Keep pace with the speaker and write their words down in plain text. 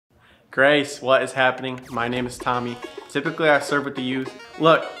Grace, what is happening? My name is Tommy. Typically I serve with the youth.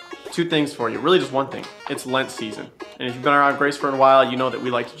 Look, two things for you, really just one thing. It's Lent season. And if you've been around Grace for a while, you know that we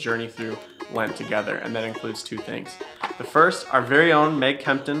like to journey through Lent together, and that includes two things. The first, our very own Meg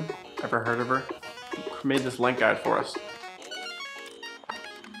Kempton, ever heard of her? Made this Lent guide for us.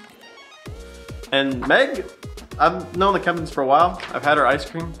 And Meg, I've known the Kemptons for a while. I've had her ice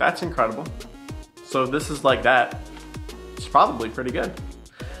cream, that's incredible. So this is like that. It's probably pretty good.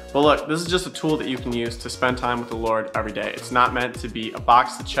 But look, this is just a tool that you can use to spend time with the Lord every day. It's not meant to be a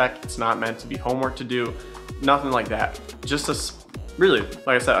box to check. It's not meant to be homework to do. Nothing like that. Just really, like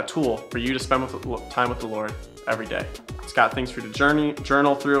I said, a tool for you to spend time with the Lord every day. It's got things for you to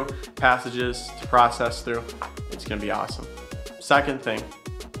journal through, passages to process through. It's gonna be awesome. Second thing,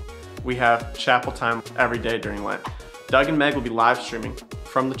 we have chapel time every day during Lent. Doug and Meg will be live streaming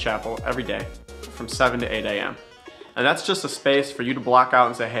from the chapel every day from 7 to 8 a.m. And that's just a space for you to block out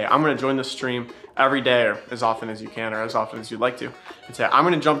and say, hey, I'm gonna join this stream every day or as often as you can or as often as you'd like to. And say, I'm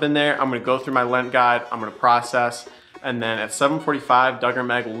gonna jump in there, I'm gonna go through my Lent guide, I'm gonna process, and then at 7:45, Doug or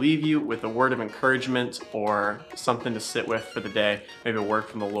Meg will leave you with a word of encouragement or something to sit with for the day, maybe a word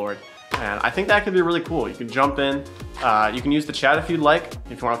from the Lord. And I think that could be really cool. You can jump in, you can use the chat if you'd like.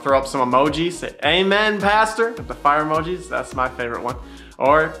 If you wanna throw up some emojis, say, amen, pastor, with the fire emojis, that's my favorite one.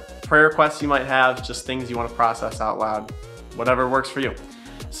 Or prayer requests you might have, just things you want to process out loud, whatever works for you.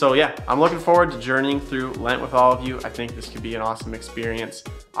 So yeah, I'm looking forward to journeying through Lent with all of you. I think this could be an awesome experience.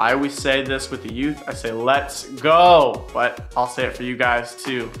 I always say this with the youth, I say, let's go, but I'll say it for you guys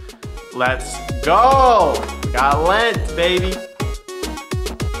too. Let's go! We got Lent, baby.